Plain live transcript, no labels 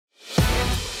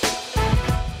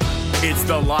It's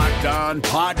the Locked On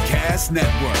Podcast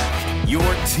Network, your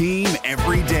team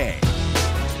every day.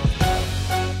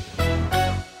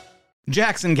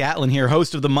 Jackson Gatlin here,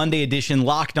 host of the Monday edition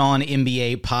Locked On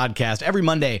NBA podcast. Every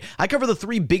Monday, I cover the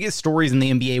three biggest stories in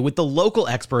the NBA with the local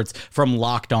experts from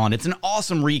Locked On. It's an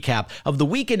awesome recap of the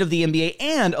weekend of the NBA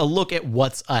and a look at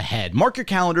what's ahead. Mark your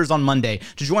calendars on Monday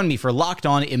to join me for Locked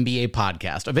On NBA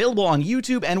podcast, available on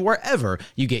YouTube and wherever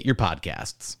you get your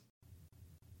podcasts.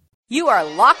 You are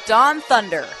Locked On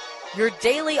Thunder, your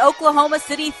daily Oklahoma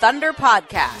City Thunder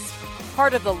podcast.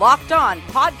 Part of the Locked On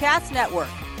Podcast Network,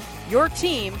 your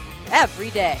team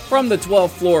every day. From the 12th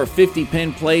floor of 50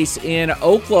 Penn Place in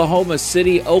Oklahoma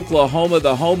City, Oklahoma,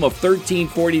 the home of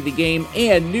 1340 The Game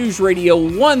and News Radio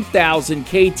 1000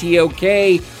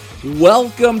 KTOK.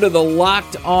 Welcome to the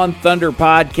Locked On Thunder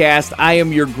podcast. I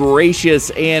am your gracious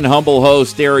and humble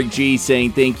host, Eric G.,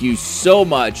 saying thank you so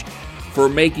much for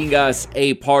making us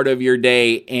a part of your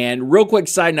day. And real quick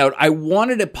side note, I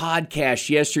wanted a podcast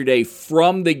yesterday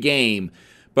from the game,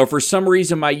 but for some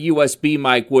reason my USB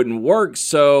mic wouldn't work,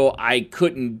 so I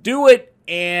couldn't do it,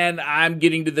 and I'm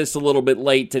getting to this a little bit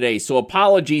late today, so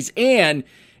apologies. And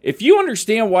if you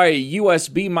understand why a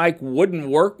USB mic wouldn't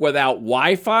work without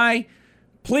Wi-Fi,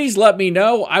 please let me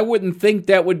know. I wouldn't think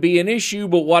that would be an issue,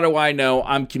 but what do I know?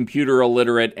 I'm computer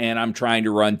illiterate, and I'm trying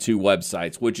to run two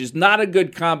websites, which is not a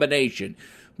good combination,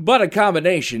 but a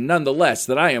combination nonetheless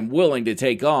that I am willing to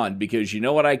take on because you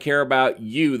know what I care about?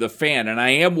 You, the fan, and I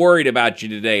am worried about you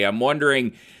today. I'm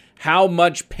wondering how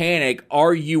much panic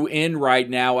are you in right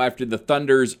now after the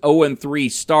Thunder's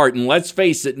 0-3 start? And let's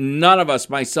face it, none of us,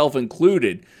 myself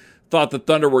included, thought the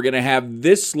Thunder were going to have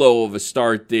this slow of a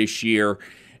start this year.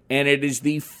 And it is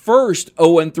the first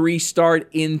 0-3 start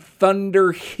in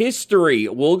Thunder history.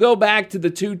 We'll go back to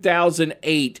the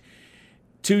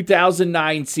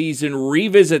 2008-2009 season,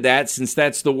 revisit that since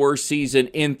that's the worst season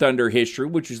in Thunder history,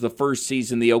 which is the first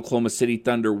season the Oklahoma City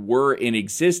Thunder were in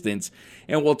existence.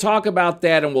 And we'll talk about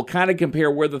that, and we'll kind of compare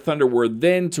where the Thunder were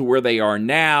then to where they are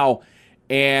now,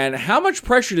 and how much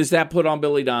pressure does that put on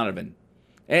Billy Donovan?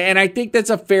 And I think that's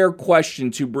a fair question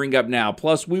to bring up now.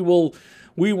 Plus, we will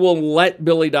let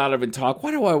Billy Donovan talk.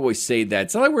 Why do I always say that?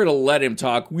 It's not like we're going to let him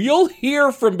talk. You'll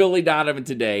hear from Billy Donovan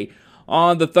today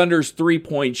on the Thunder's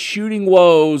three-point shooting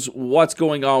woes, what's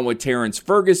going on with Terrence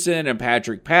Ferguson and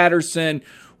Patrick Patterson.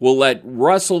 We'll let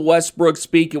Russell Westbrook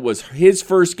speak. It was his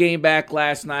first game back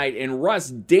last night, and Russ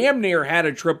damn near had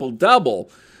a triple-double,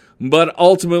 but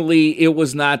ultimately it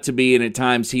was not to be, and at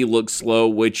times he looked slow,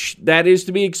 which that is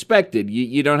to be expected.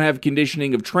 You don't have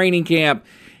conditioning of training camp,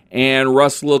 and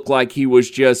Russ looked like he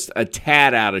was just a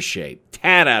tad out of shape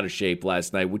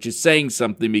last night, which is saying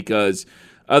something because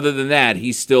other than that,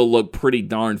 he still looked pretty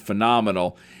darn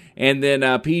phenomenal. And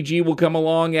then PG will come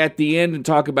along at the end and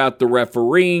talk about the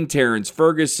refereeing, Terrence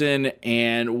Ferguson,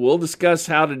 and we'll discuss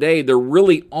how today there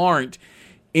really aren't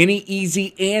any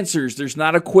easy answers. There's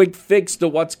not a quick fix to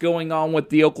what's going on with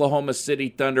the Oklahoma City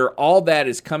Thunder. All that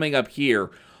is coming up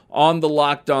here on the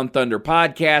Locked On Thunder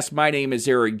podcast. My name is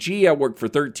Eric G. I work for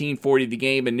 1340 The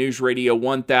Game and News Radio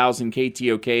 1000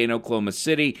 KTOK in Oklahoma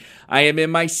City. I am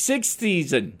in my sixth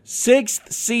season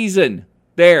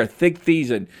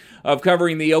of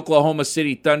covering the Oklahoma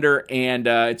City Thunder, and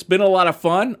it's been a lot of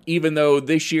fun, even though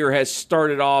this year has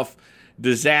started off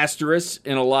disastrous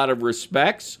in a lot of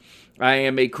respects. I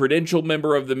am a credentialed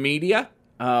member of the media.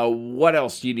 What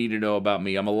else do you need to know about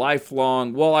me? I'm a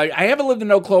lifelong, I haven't lived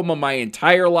in Oklahoma my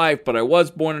entire life, but I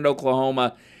was born in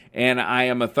Oklahoma, and I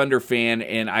am a Thunder fan,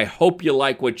 and I hope you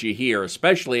like what you hear,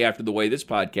 especially after the way this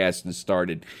podcast has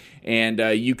started. And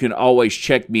you can always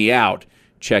check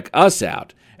us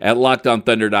out at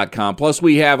LockedOnThunder.com. Plus,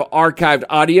 we have archived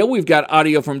audio. We've got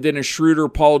audio from Dennis Schroeder,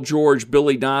 Paul George,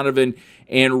 Billy Donovan,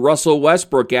 and Russell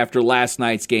Westbrook after last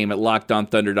night's game at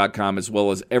LockedOnThunder.com, as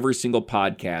well as every single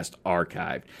podcast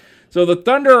archived. So the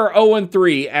Thunder are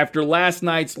 0-3 after last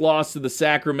night's loss to the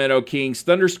Sacramento Kings.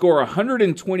 Thunder score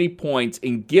 120 points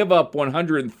and give up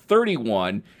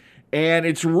 131, and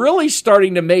it's really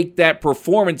starting to make that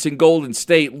performance in Golden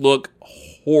State look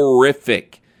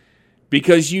horrific.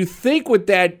 Because you think with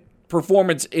that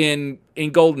performance in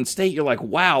Golden State, you're like,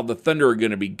 wow, the Thunder are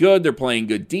going to be good. They're playing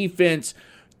good defense.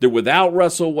 They're without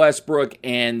Russell Westbrook,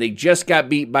 and they just got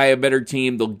beat by a better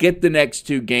team. They'll get the next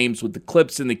two games with the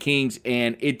Clips and the Kings,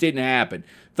 and it didn't happen.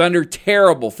 Thunder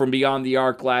terrible from beyond the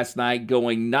arc last night,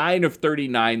 going 9 of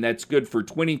 39. That's good for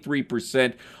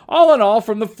 23%. All in all,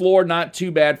 from the floor, not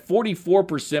too bad,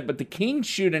 44%. But the Kings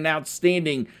shoot an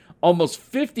outstanding almost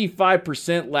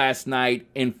 55% last night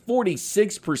and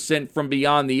 46% from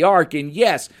beyond the arc. And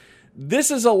yes,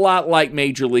 This is a lot like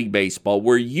Major League Baseball,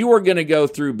 where you are going to go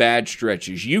through bad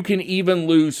stretches. You can even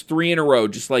lose 3 in a row,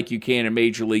 just like you can in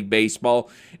Major League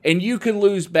Baseball. And you can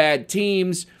lose bad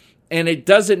teams, and it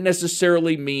doesn't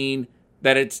necessarily mean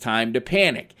that it's time to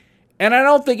panic. And I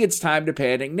don't think it's time to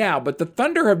panic now, but the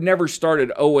Thunder have never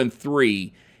started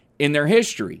 0-3 in their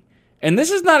history. And this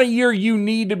is not a year you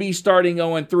need to be starting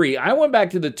 0-3. I went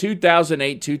back to the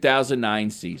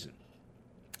 2008-2009 season,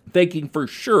 thinking for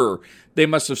sure they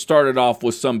must have started off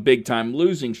with some big-time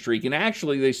losing streak. And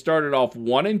actually, they started off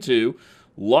 1-2,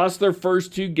 lost their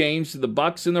first 2 games to the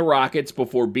Bucks and the Rockets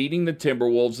before beating the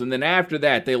Timberwolves. And then after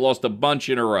that, they lost a bunch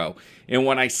in a row. And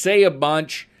when I say a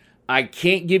bunch, I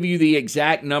can't give you the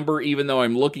exact number, even though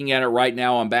I'm looking at it right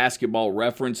now on Basketball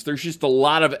Reference. There's just a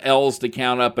lot of L's to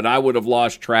count up, and I would have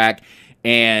lost track.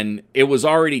 And it was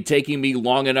already taking me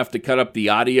long enough to cut up the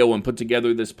audio and put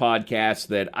together this podcast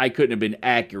that I couldn't have been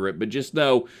accurate. But just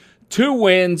know, 2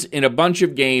 wins in a bunch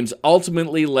of games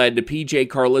ultimately led to PJ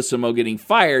Carlesimo getting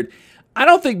fired. I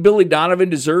don't think Billy Donovan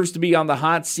deserves to be on the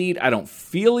hot seat. I don't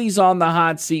feel he's on the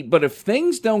hot seat. But if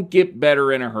things don't get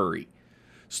better in a hurry,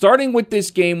 starting with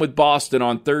this game with Boston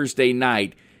on Thursday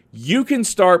night, you can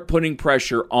start putting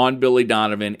pressure on Billy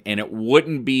Donovan, and it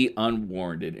wouldn't be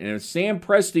unwarranted. And if Sam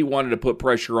Presti wanted to put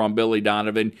pressure on Billy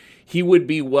Donovan, he would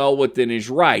be well within his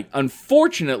right.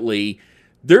 Unfortunately,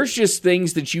 there's just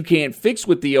things that you can't fix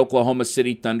with the Oklahoma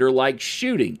City Thunder, like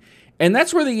shooting. And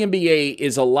that's where the NBA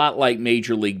is a lot like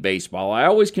Major League Baseball. I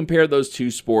always compare those two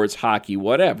sports, hockey,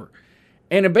 whatever.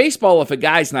 And in baseball, if a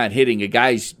guy's not hitting, a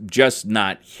guy's just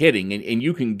not hitting. And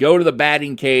you can go to the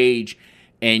batting cage,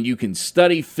 and you can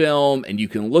study film, and you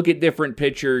can look at different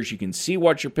pitchers. You can see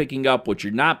what you're picking up, what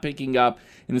you're not picking up.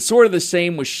 And it's sort of the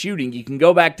same with shooting. You can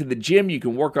go back to the gym. You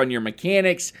can work on your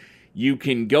mechanics. You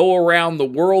can go around the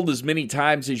world as many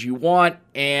times as you want.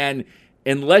 And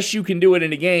unless you can do it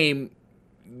in a game,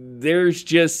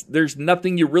 there's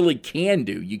nothing you really can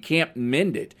do. You can't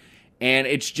mend it. And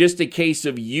it's just a case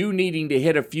of you needing to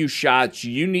hit a few shots.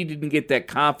 You needing to get that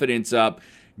confidence up,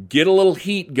 get a little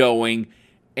heat going,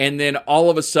 and then all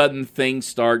of a sudden things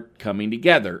start coming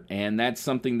together. And that's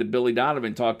something that Billy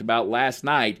Donovan talked about last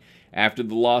night after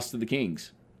the loss to the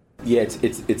Kings. Yeah,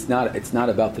 it's not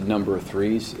about the number of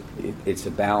threes. It's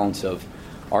a balance of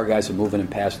our guys are moving and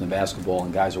passing the basketball,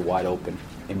 and guys are wide open,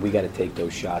 and we got to take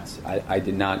those shots.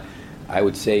 I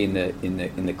would say in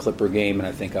the Clipper game, and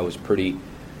I think I was pretty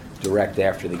direct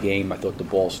after the game. I thought the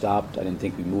ball stopped. I didn't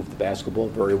think we moved the basketball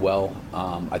very well.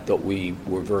 I thought we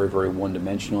were very, very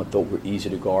one-dimensional. I thought we were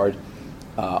easy to guard.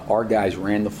 Our guys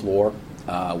ran the floor.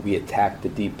 We attacked the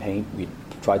deep paint. We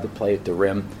tried to play at the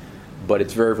rim. But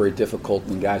it's very, very difficult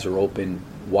when guys are open,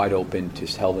 wide open, to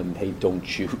tell them, hey, don't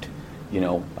shoot.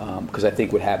 Because I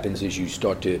think what happens is you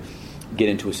start to get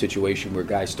into a situation where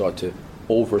guys start to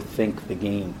overthink the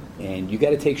game, and you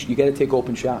got to take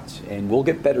open shots, and we'll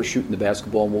get better shooting the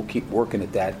basketball, and we'll keep working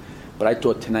at that. But I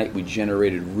thought tonight we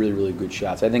generated really, really good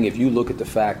shots. I think if you look at the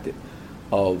fact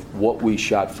of what we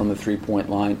shot from the three-point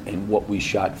line and what we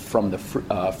shot from the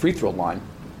free throw line,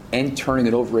 and turning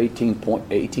it over 18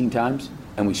 times,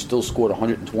 and we still scored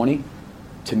 120.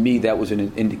 To me, that was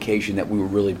an indication that we were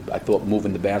really, I thought,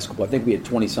 moving the basketball. I think we had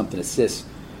 20-something assists,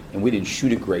 and we didn't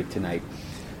shoot it great tonight.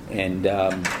 And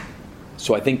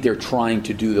so I think they're trying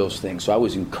to do those things. So I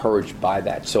was encouraged by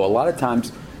that. So a lot of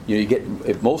times, you get,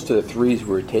 if most of the threes we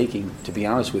were taking, to be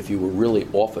honest with you, were really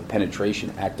off of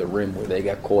penetration at the rim where they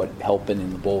got caught helping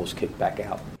and the ball was kicked back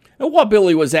out. And what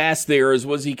Billy was asked there is,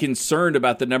 was he concerned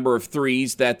about the number of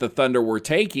threes that the Thunder were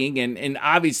taking? And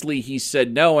obviously he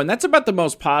said no. And that's about the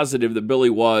most positive that Billy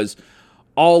was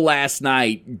all last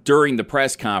night during the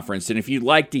press conference. And if you'd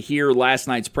like to hear last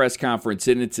night's press conference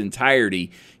in its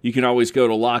entirety, you can always go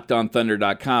to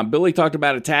LockedOnThunder.com. Billy talked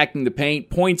about attacking the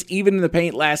paint, points even in the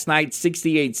paint last night,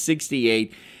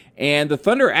 68-68. And the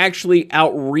Thunder actually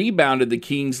out-rebounded the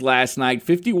Kings last night,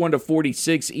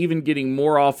 51-46, even getting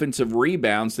more offensive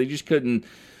rebounds. They just couldn't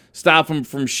stop them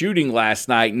from shooting last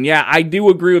night. And yeah, I do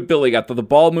agree with Billy. Got the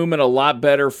ball movement a lot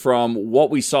better from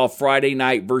what we saw Friday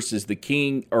night versus the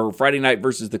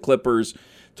Clippers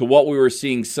to what we were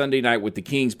seeing Sunday night with the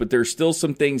Kings. But there's still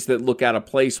some things that look out of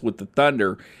place with the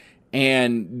Thunder.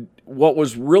 And what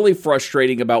was really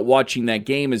frustrating about watching that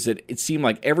game is that it seemed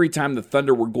like every time the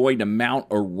Thunder were going to mount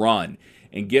a run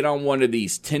and get on one of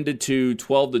these 10-2,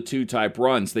 12-2 type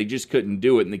runs, they just couldn't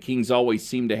do it. And the Kings always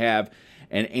seem to have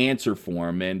an answer for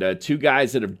them. And two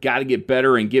guys that have got to get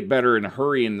better and get better in a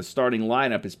hurry in the starting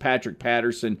lineup is Patrick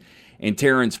Patterson and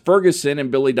Terrence Ferguson.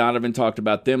 And Billy Donovan talked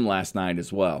about them last night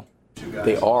as well.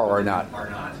 They are or not? Are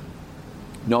not.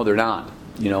 No, they're not.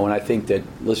 And I think that,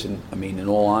 listen, I mean, in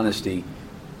all honesty,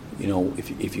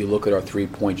 if you look at our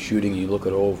three-point shooting, you look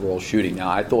at our overall shooting. Now,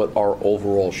 I thought our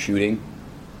overall shooting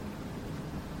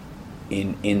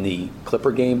in the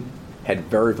Clipper game had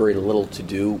very, very little to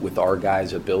do with our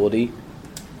guys' ability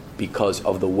because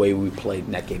of the way we played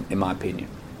in that game, in my opinion.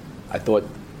 I thought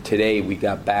today we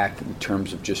got back in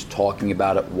terms of just talking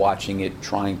about it, watching it,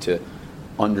 trying to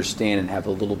understand and have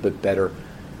a little bit better,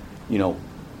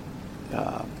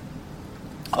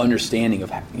 understanding of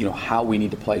how we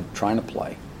need to play, trying to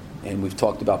play. And we've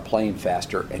talked about playing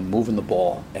faster and moving the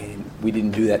ball, and we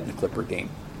didn't do that in the Clipper game.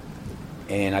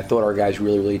 And I thought our guys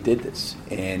really, really did this.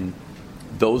 And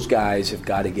those guys have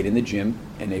got to get in the gym,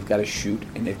 and they've got to shoot,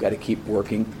 and they've got to keep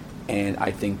working. And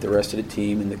I think the rest of the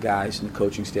team and the guys and the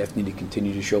coaching staff need to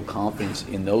continue to show confidence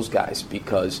in those guys,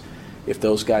 because if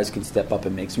those guys can step up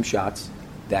and make some shots,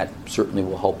 that certainly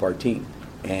will help our team.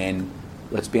 And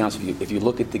let's be honest with you, if you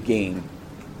look at the game,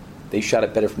 they shot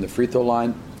it better from the free throw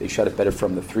line, they shot it better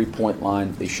from the three-point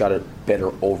line, they shot it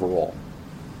better overall.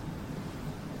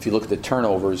 If you look at the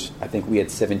turnovers, I think we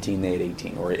had 17, they had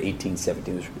 18, or at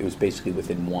 18-17. It was basically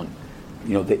within one.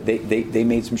 They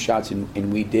made some shots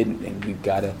and we didn't, and we've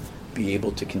got to be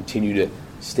able to continue to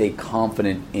stay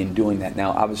confident in doing that.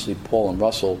 Now, obviously, Paul and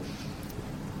Russell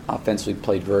offensively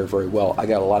played very, very well. I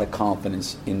got a lot of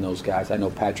confidence in those guys. I know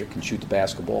Patrick can shoot the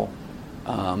basketball,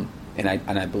 and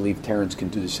I believe Terrence can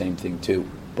do the same thing too.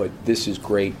 But this is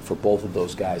great for both of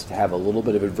those guys to have a little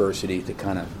bit of adversity to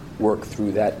kind of work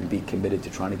through that and be committed to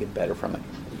trying to get better from it.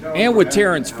 And with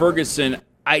Terrence Ferguson,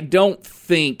 I don't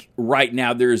think right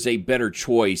now there's a better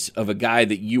choice of a guy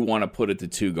that you want to put at the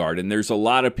two guard. And there's a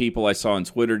lot of people I saw on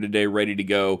Twitter today ready to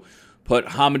go put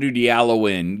Hamidou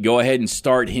Diallo in, go ahead and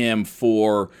start him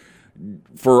for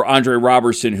Andre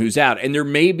Robertson, who's out. And there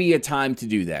may be a time to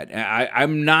do that.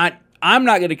 I'm not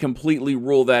going to completely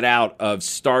rule that out of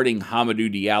starting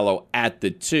Hamidou Diallo at the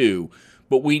two,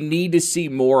 but we need to see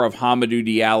more of Hamidou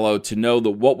Diallo to know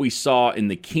that what we saw in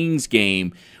the Kings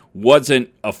game wasn't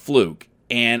a fluke.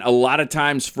 And a lot of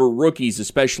times for rookies,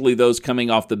 especially those coming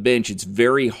off the bench, it's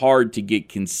very hard to get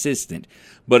consistent.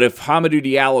 But if Hamidou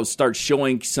Diallo starts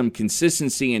showing some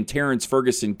consistency and Terrence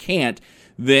Ferguson can't,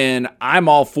 then I'm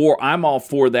all for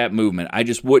that movement. I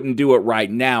just wouldn't do it right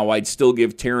now. I'd still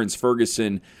give Terrence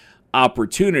Ferguson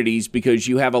opportunities because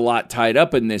you have a lot tied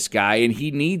up in this guy, and he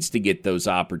needs to get those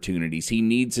opportunities. He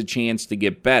needs a chance to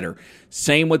get better.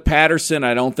 Same with Patterson.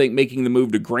 I don't think making the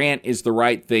move to Grant is the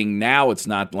right thing now. It's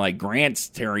not like Grant's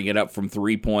tearing it up from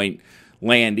three-point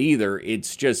land either.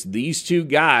 It's just these two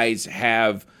guys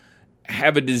have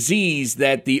a disease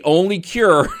that the only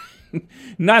cure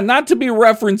not to be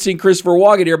referencing Christopher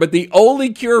Walken here, but the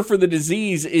only cure for the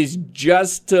disease is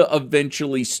just to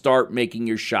eventually start making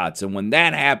your shots. And when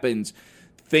that happens,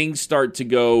 things will start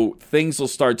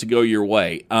to go your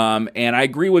way. And I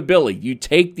agree with Billy. You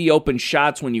take the open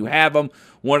shots when you have them.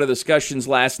 One of the discussions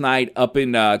last night up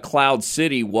in Cloud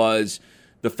City was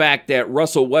the fact that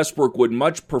Russell Westbrook would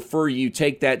much prefer you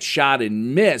take that shot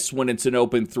and miss when it's an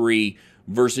open three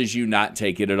versus you not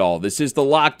take it at all. This is the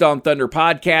Locked On Thunder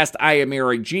podcast. I am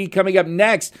Eric G. Coming up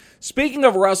next, speaking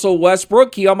of Russell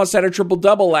Westbrook, he almost had a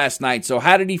triple-double last night. So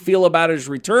how did he feel about his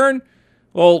return?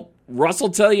 Well, Russ will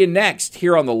tell you next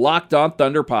here on the Locked On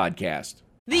Thunder podcast.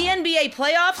 The NBA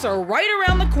playoffs are right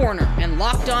around the corner, and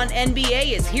Locked On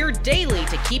NBA is here daily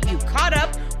to keep you caught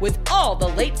up with all the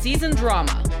late-season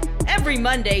drama. Every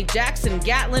Monday, Jackson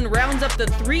Gatlin rounds up the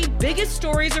 3 biggest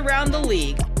stories around the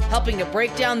league, helping to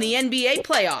break down the NBA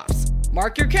playoffs.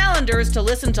 Mark your calendars to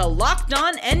listen to Locked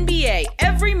On NBA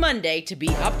every Monday to be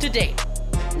up to date.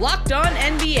 Locked On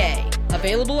NBA,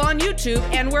 available on YouTube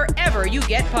and wherever you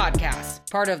get podcasts.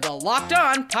 Part of the Locked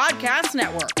On Podcast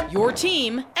Network, your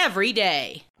team every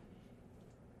day.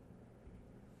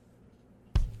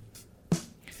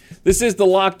 This is the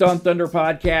Locked On Thunder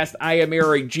podcast. I am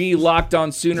Eric G. Locked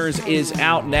On Sooners is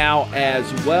out now as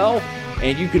well.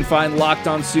 And you can find Locked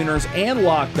On Sooners and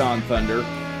Locked On Thunder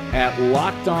at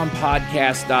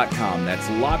LockedOnPodcast.com. That's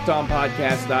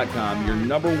LockedOnPodcast.com, your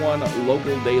 #1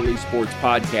 local daily sports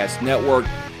podcast network.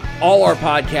 All our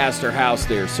podcasts are housed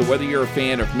there. So whether you're a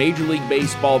fan of Major League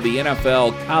Baseball, the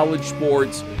NFL, college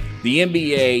sports, the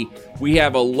NBA, we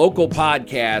have a local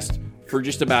podcast for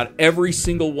just about every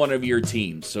single one of your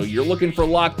teams. So you're looking for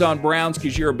Locked On Browns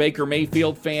because you're a Baker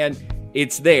Mayfield fan,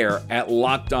 it's there at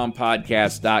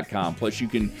LockedOnPodcast.com. Plus, you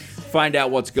can find out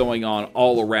what's going on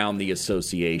all around the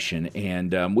association.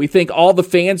 And we thank all the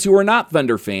fans who are not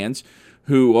Thunder fans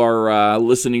who are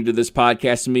listening to this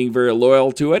podcast and being very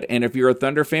loyal to it. And if you're a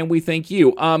Thunder fan, we thank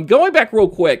you. Going back real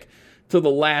quick to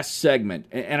the last segment,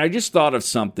 and I just thought of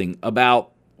something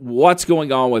about what's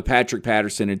going on with Patrick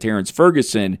Patterson and Terrence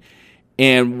Ferguson.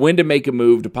 and when to make a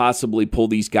move to possibly pull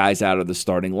these guys out of the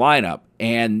starting lineup.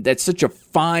 And that's such a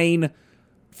fine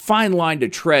line to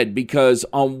tread, because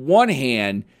on one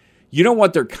hand, you don't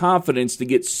want their confidence to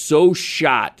get so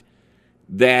shot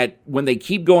that when they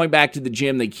keep going back to the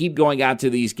gym, they keep going out to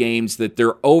these games, that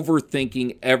they're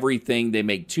overthinking everything. They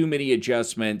make too many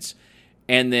adjustments,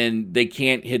 and then they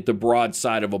can't hit the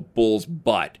broadside of a bull's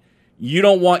butt. You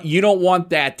don't want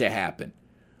that to happen.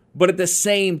 But at the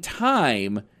same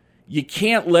time, you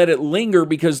can't let it linger,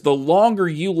 because the longer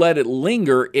you let it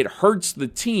linger, it hurts the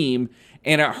team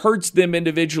and it hurts them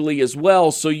individually as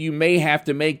well. So you may have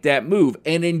to make that move.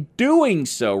 And in doing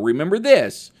so, remember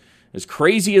this, as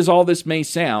crazy as all this may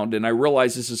sound, and I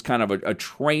realize this is kind of a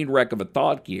train wreck of a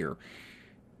thought here,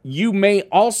 you may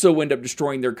also end up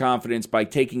destroying their confidence by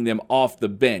taking them off the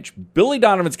bench. Billy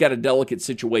Donovan's got a delicate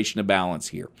situation to balance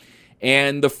here.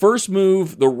 And the first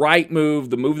move, the right move,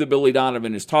 the move that Billy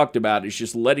Donovan has talked about, is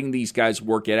just letting these guys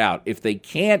work it out. If they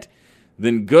can't,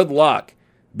 then good luck,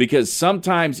 because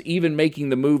sometimes even making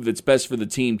the move that's best for the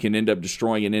team can end up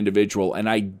destroying an individual. And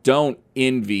I don't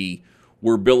envy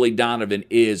where Billy Donovan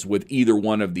is with either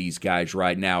one of these guys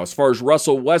right now. As far as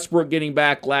Russell Westbrook getting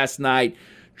back last night,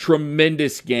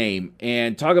 tremendous game.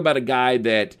 And talk about a guy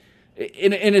that,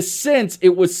 in a sense,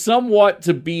 it was somewhat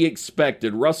to be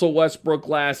expected. Russell Westbrook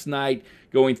last night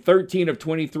going 13 of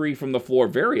 23 from the floor.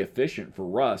 Very efficient for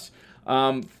Russ.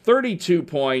 32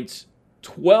 points,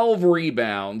 12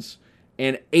 rebounds,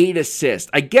 and 8 assists.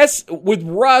 I guess with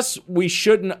Russ, we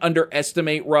shouldn't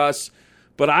underestimate Russ,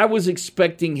 but I was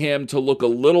expecting him to look a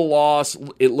little lost.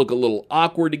 It looked a little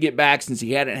awkward to get back since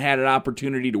he hadn't had an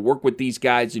opportunity to work with these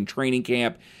guys in training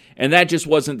camp. And that just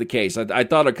wasn't the case. I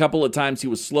thought a couple of times he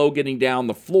was slow getting down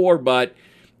the floor, but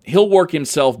he'll work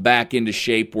himself back into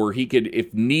shape where he could,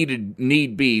 if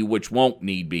need be, which won't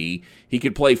need be, he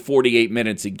could play 48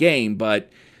 minutes a game. But,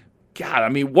 God, I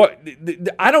mean,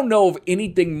 I don't know of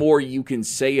anything more you can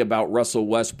say about Russell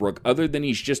Westbrook other than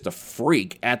he's just a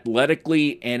freak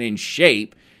athletically and in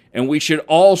shape, and we should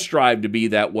all strive to be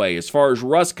that way. As far as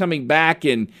Russ coming back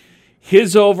and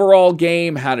his overall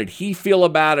game, how did he feel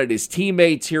about it? His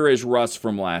teammates, here is Russ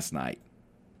from last night.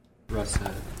 Russ,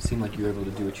 it seemed like you were able to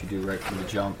do what you do right from the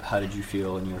jump. How did you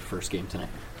feel in your first game tonight?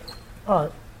 All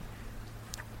right.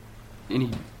 Any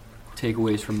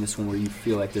takeaways from this one where you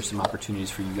feel like there's some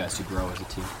opportunities for you guys to grow as a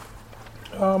team?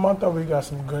 I thought we got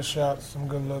some good shots, some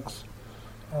good looks.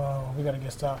 We got to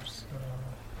get stops.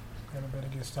 Got to better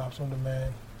get stops on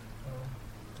demand.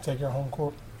 Take our home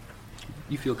court.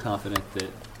 You feel confident that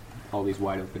all these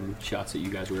wide open shots that you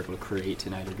guys were able to create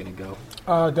tonight are going to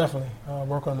go? Definitely.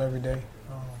 Work on them every day.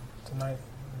 Tonight,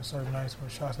 there's certain nights where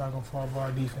shots not going to fall, but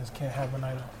our defense can't have a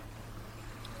night off.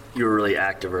 You were really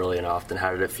active early and often.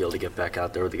 How did it feel to get back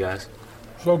out there with the guys?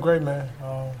 Felt great, man.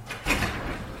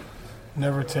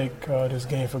 Never take this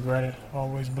game for granted.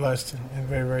 Always blessed and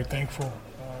very, very thankful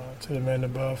to the men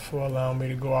above for allowing me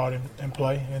to go out and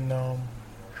play. And you know,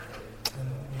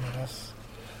 that's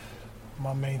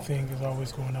my main thing, is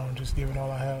always going out and just giving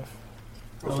all I have.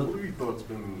 Russell, what have you thought's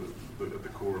been at the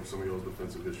core of some of y'all's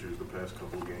defensive issues the past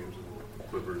couple of games, with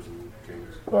Clippers and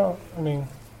Kings? Well, I mean,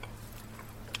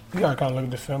 you got to kind of look at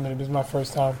the film. This is my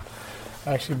first time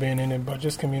actually being in it, but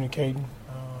just communicating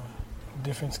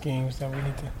different schemes that we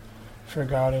need to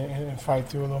figure out and fight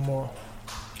through a little more.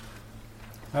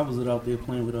 How was it out there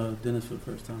playing with Dennis for the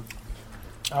first time?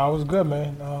 It was good,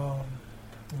 man.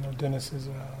 You know, Dennis is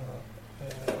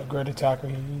a great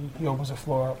attacker. He opens the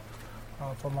floor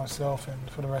up for myself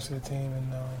and for the rest of the team,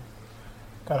 and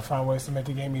got to find ways to make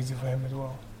the game easy for him as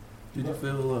well. Did you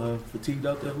feel fatigued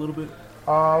out there a little bit?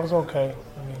 I was okay.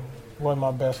 I mean, it wasn't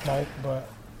my best night, but,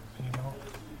 you know,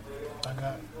 I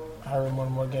got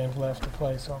one more games left to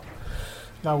play, so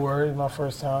not worried. It's my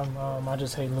first time. I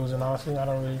just hate losing, honestly. I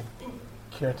don't really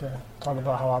care to talk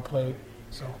about how I played,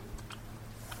 so.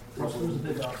 Russell, was a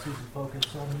big offseason focus,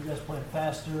 so when you guys played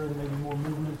faster and maybe more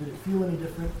movement, did it feel any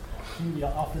different to you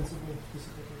offensively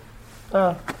specifically?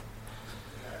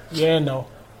 Yeah and no.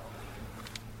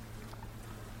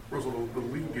 Russell, the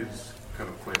league is kind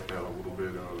of clamped out a little bit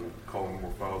on calling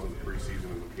more fouls in the preseason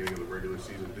and the beginning of the regular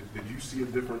season. Did you see a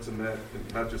difference in that,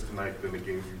 and not just tonight, but in the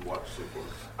games you watched so far?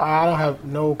 I don't have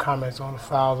no comments on the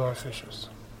fouls or officials.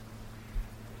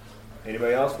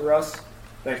 Anybody else for Russ?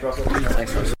 Thanks, Russell.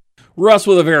 Thanks, Russell. Russ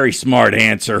with a very smart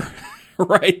answer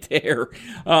right there.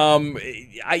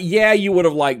 Yeah, you would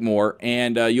have liked more,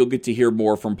 and you'll get to hear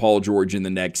more from Paul George in the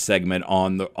next segment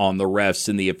on the refs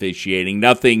and the officiating.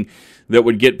 Nothing that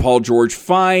would get Paul George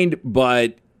fined,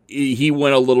 but he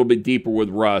went a little bit deeper with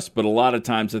Russ. But a lot of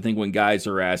times I think when guys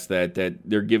are asked that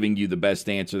they're giving you the best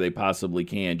answer they possibly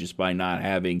can just by not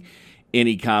having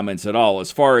any comments at all.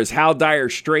 As far as how dire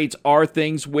straits are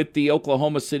things with the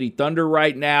Oklahoma City Thunder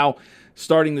right now,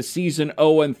 starting the season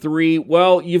 0-3,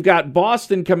 well, you've got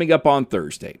Boston coming up on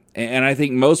Thursday, and I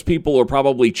think most people are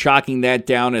probably chalking that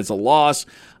down as a loss.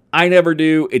 I never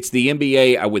do. It's the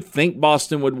NBA. I would think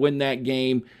Boston would win that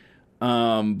game,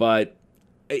 but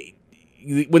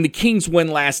when the Kings win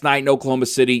last night in Oklahoma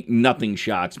City, nothing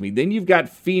shocks me. Then you've got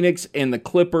Phoenix and the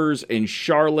Clippers and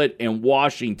Charlotte and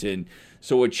Washington.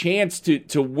 So a chance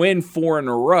to win 4 in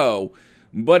a row.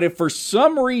 But if for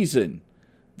some reason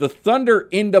the Thunder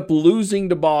end up losing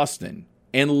to Boston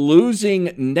and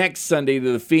losing next Sunday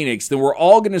to the Phoenix, then we're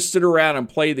all going to sit around and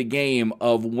play the game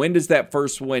of when does that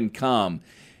first win come?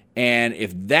 And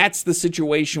if that's the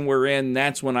situation we're in,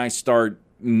 that's when I start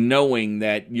knowing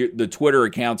that the Twitter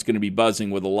account's going to be buzzing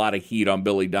with a lot of heat on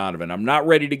Billy Donovan. I'm not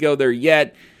ready to go there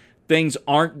yet. Things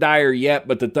aren't dire yet,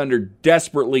 but the Thunder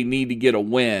desperately need to get a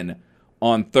win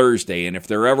on Thursday. And if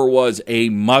there ever was a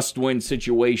must-win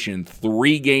situation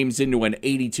 3 games into an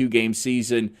 82-game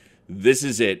season, this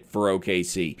is it for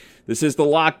OKC. This is the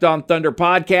Locked On Thunder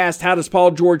podcast. How does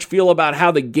Paul George feel about how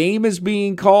the game is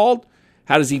being called?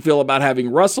 How does he feel about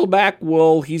having Russell back?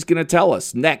 Well, he's going to tell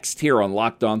us next here on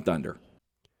Locked On Thunder.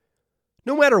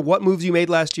 No matter what moves you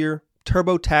made last year,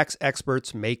 TurboTax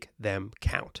experts make them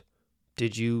count.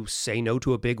 Did you say no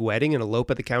to a big wedding and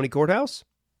elope at the county courthouse?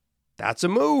 That's a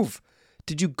move.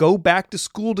 Did you go back to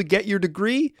school to get your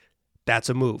degree? That's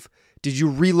a move. Did you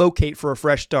relocate for a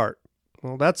fresh start?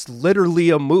 Well, that's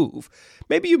literally a move.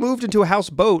 Maybe you moved into a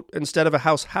houseboat instead of a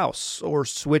house, or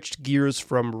switched gears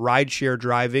from rideshare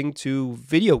driving to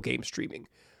video game streaming.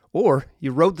 Or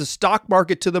you rode the stock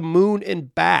market to the moon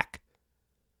and back.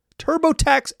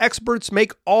 TurboTax experts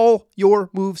make all your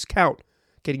moves count,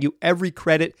 getting you every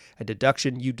credit and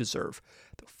deduction you deserve.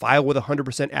 They'll file with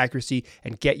 100% accuracy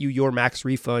and get you your max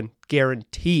refund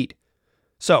guaranteed.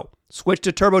 So, switch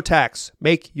to TurboTax.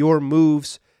 Make your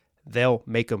moves. They'll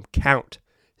make them count.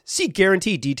 See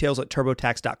guarantee details at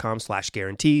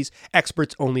turbotax.com/guarantees.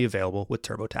 Experts only available with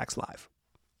TurboTax Live.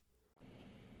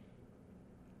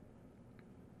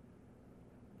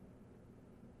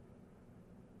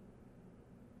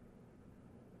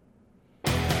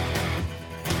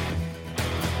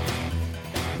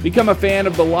 Become a fan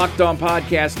of the Locked On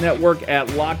Podcast Network at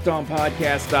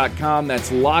LockedOnPodcast.com.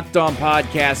 That's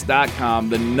LockedOnPodcast.com,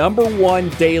 the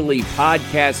 #1 daily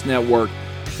podcast network.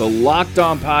 The Locked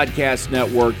On Podcast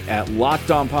Network at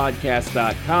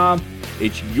LockedOnPodcast.com.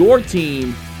 It's your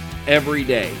team every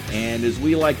day. And as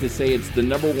we like to say, it's the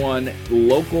 #1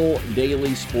 local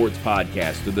daily sports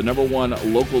podcast, or the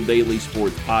 #1 local daily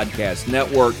sports podcast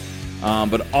network.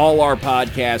 But all our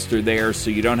podcasts are there, so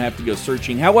you don't have to go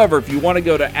searching. However, if you want to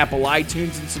go to Apple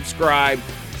iTunes and subscribe,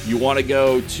 you want to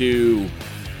go to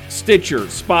Stitcher,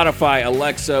 Spotify,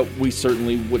 Alexa, we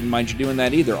certainly wouldn't mind you doing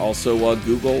that either. Also,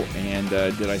 Google, and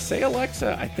did I say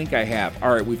Alexa? I think I have.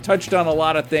 All right, we've touched on a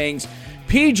lot of things.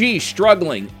 PG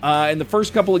struggling in the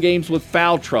first couple of games with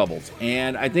foul troubles,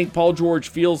 and I think Paul George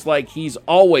feels like he's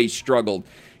always struggled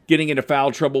getting into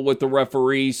foul trouble with the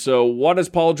referee. So what does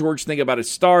Paul George think about his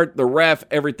start, the ref,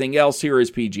 everything else? Here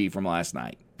is PG from last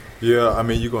night. Yeah, I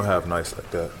mean, you're going to have nights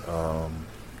like that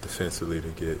defensively to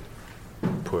get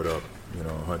put up,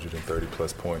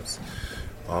 130-plus points.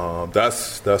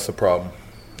 That's a problem,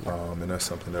 and that's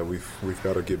something that we've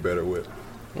got to get better with.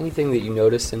 Anything that you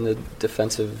notice in the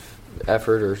defensive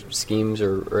effort or schemes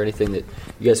or anything that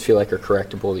you guys feel like are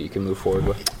correctable that you can move forward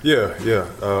with? Yeah.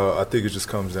 I think it just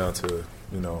comes down to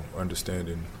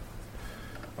understanding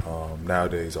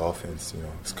nowadays offense,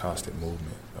 it's constant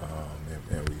movement,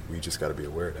 and we just got to be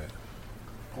aware of that.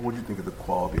 What do you think of the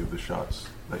quality of the shots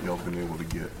that y'all have been able to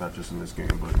get, not just in this game,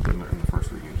 but in the first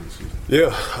 3 games of the season? Yeah,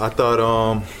 I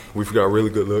thought we've got really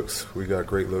good looks. We got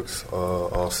great looks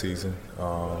all season.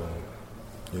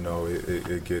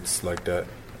 It gets like that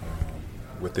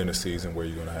within a season where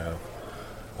you're going to have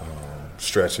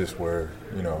stretches where,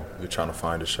 you're trying to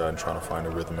find a shot and trying to find a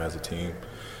rhythm as a team.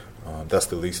 That's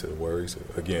the least of the worries.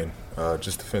 Again,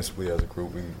 just defensively as a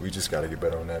group, we just got to get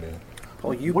better on that end.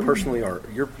 Paul, you personally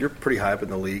you're pretty high up in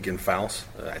the league in fouls.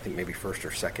 I think maybe first or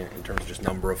second in terms of just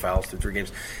number of fouls through 3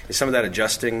 games. Is some of that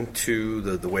adjusting to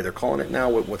the way they're calling it now?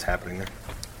 What's happening there?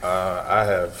 I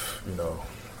have,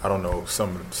 I don't know,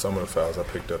 some of the fouls I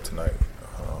picked up tonight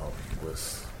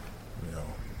was,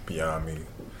 beyond me.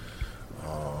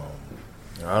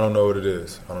 I don't know what it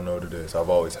is. I've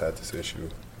always had this issue,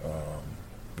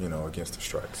 against the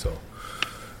strike. So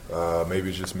maybe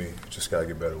it's just me. Just got to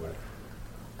get better with it.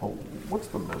 What's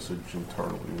the message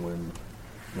internally when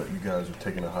you guys are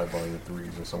taking a high volume of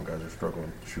threes, and some guys are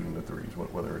struggling shooting the threes,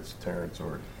 whether it's Terrence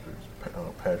or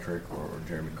Patrick or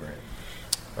Jeremy Grant?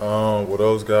 Well,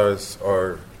 those guys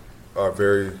are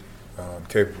very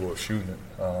capable of shooting it.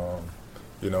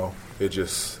 It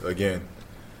just, again,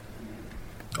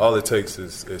 all it takes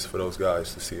is for those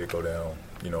guys to see it go down,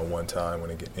 one time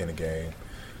in a game.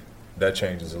 That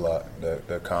changes a lot,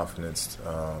 that confidence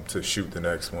to shoot the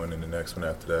next one and the next one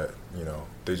after that.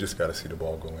 They just got to see the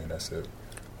ball go in. That's it.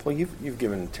 Well, you've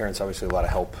given Terrence obviously a lot of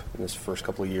help in this first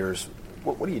couple of years.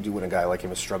 What do you do when a guy like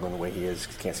him is struggling the way he is,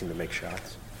 can't seem to make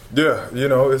shots? Yeah,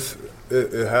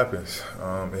 it happens.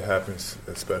 It happens,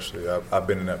 especially. I've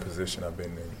been in that position. I've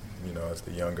been as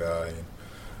the young guy, and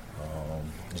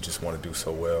you just want to do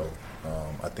so well.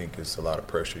 I think it's a lot of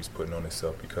pressure he's putting on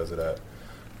himself because of that.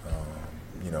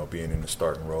 Being in the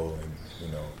starting role, and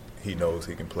he knows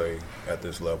he can play at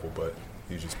this level, but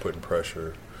he's just putting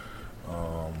pressure.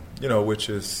 Which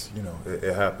is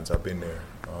it happens. I've been there.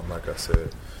 Like I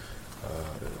said,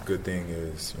 the good thing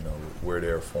is we're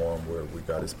there for him. We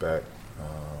got his back.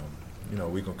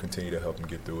 We're gonna continue to help him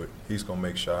get through it. He's gonna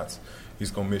make shots.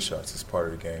 He's gonna miss shots. It's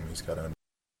part of the game. He's got to.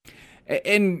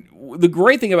 And the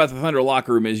great thing about the Thunder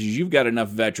locker room is you've got enough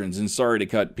veterans, and sorry to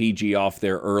cut PG off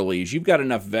there early, is you've got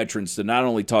enough veterans to not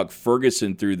only talk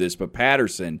Ferguson through this, but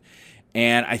Patterson.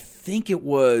 And I think it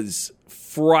was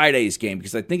Friday's game,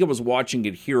 because I think I was watching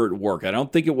it here at work. I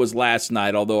don't think it was last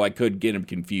night, although I could get him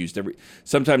confused.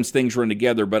 Sometimes things run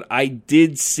together, but I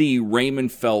did see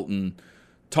Raymond Felton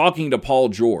talking to Paul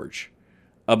George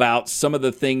about some of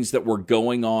the things that were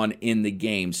going on in the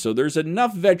game. So there's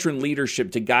enough veteran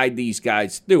leadership to guide these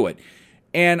guys through it.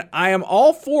 And I am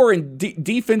all for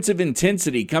defensive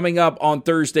intensity coming up on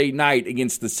Thursday night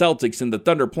against the Celtics and the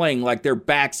Thunder playing like their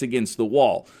backs against the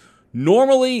wall.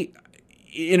 Normally,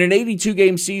 in an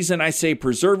 82-game season, I say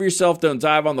preserve yourself, don't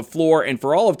dive on the floor. And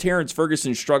for all of Terrence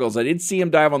Ferguson's struggles, I did see him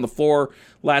dive on the floor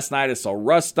last night. I saw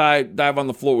Russ dive on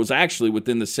the floor. It was actually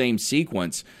within the same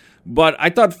sequence. But I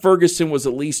thought Ferguson was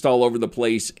at least all over the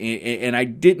place, and I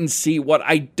didn't see, what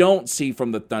I don't see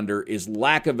from the Thunder is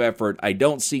lack of effort. I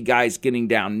don't see guys getting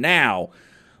down now,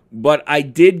 but I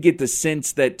did get the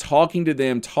sense that talking to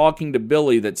them, talking to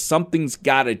Billy, that something's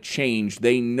got to change.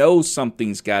 They know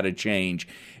something's got to change,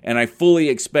 and I fully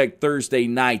expect Thursday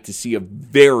night to see a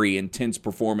very intense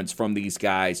performance from these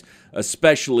guys,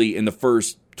 especially in the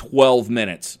first 12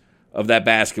 minutes of that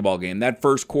basketball game. That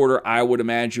first quarter, I would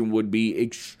imagine, would be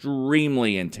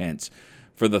extremely intense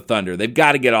for the Thunder. They've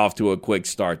got to get off to a quick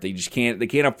start. They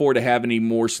can't afford to have any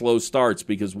more slow starts,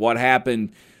 because what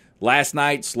happened last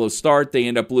night, slow start, they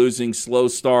end up losing, slow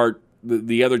start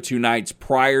the other two nights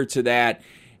prior to that,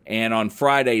 and on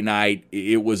Friday night,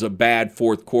 it was a bad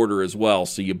fourth quarter as well,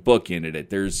 so you bookended it.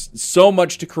 There's so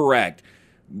much to correct,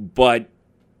 but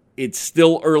it's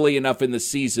still early enough in the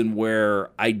season where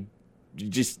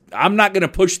I'm not going to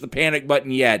push the panic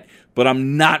button yet, but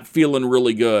I'm not feeling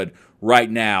really good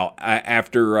right now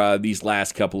after these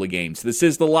last couple of games. This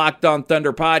is the Locked On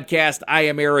Thunder podcast. I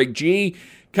am Eric G.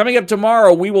 Coming up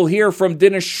tomorrow, we will hear from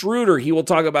Dennis Schroeder. He will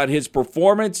talk about his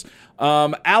performance.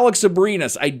 Alex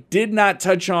Abrines, I did not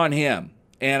touch on him,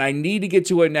 and I need to get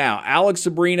to it now. Alex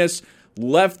Abrines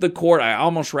left the court. I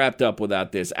almost wrapped up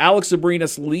without this. Alex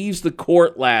Abrines leaves the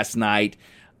court last night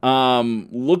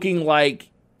looking like,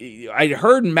 I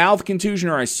heard mouth contusion,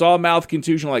 or I saw mouth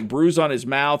contusion, like bruise on his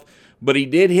mouth, but he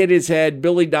did hit his head.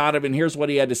 Billy Donovan, here's what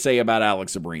he had to say about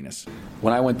Alex Abrines.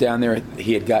 When I went down there,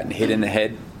 he had gotten hit in the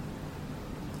head,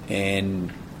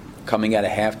 and coming out of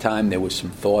halftime, there was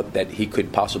some thought that he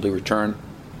could possibly return,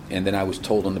 and then I was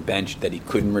told on the bench that he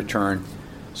couldn't return,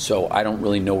 so I don't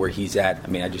really know where he's at. I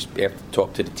mean, I just have to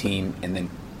talk to the team, and then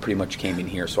pretty much came in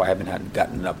here, so I haven't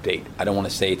gotten an update. I don't want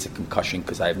to say it's a concussion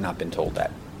because I have not been told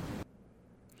that.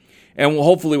 And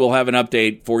hopefully we'll have an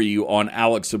update for you on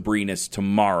Alex Abrines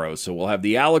tomorrow. So we'll have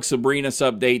the Alex Abrines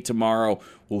update tomorrow.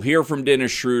 We'll hear from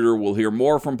Dennis Schroeder. We'll hear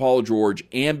more from Paul George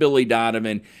and Billy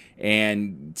Donovan,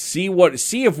 and see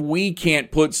if we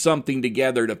can't put something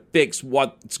together to fix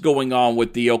what's going on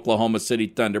with the Oklahoma City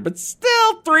Thunder. But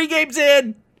still, 3 games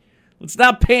in. Let's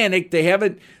not panic. They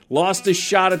haven't lost a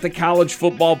shot at the college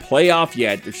football playoff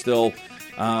yet. They're still,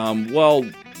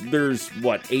 there's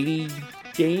 80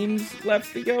 games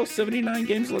left to go, 79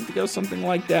 games left to go, something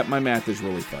like that. My math is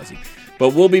really fuzzy.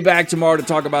 But we'll be back tomorrow to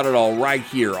talk about it all right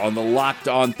here on the Locked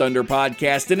On Thunder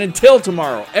podcast. And until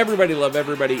tomorrow, everybody love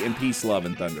everybody, and peace, love,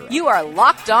 and thunder. You are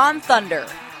Locked On Thunder,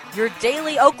 your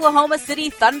daily Oklahoma City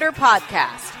Thunder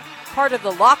podcast. Part of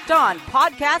the Locked On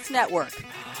Podcast Network,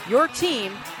 your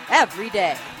team every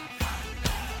day.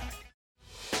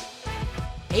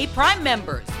 Hey, Prime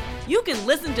members, you can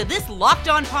listen to this Locked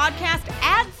On podcast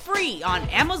ad-free free on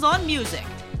Amazon Music.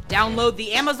 Download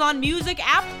the Amazon Music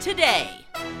app today.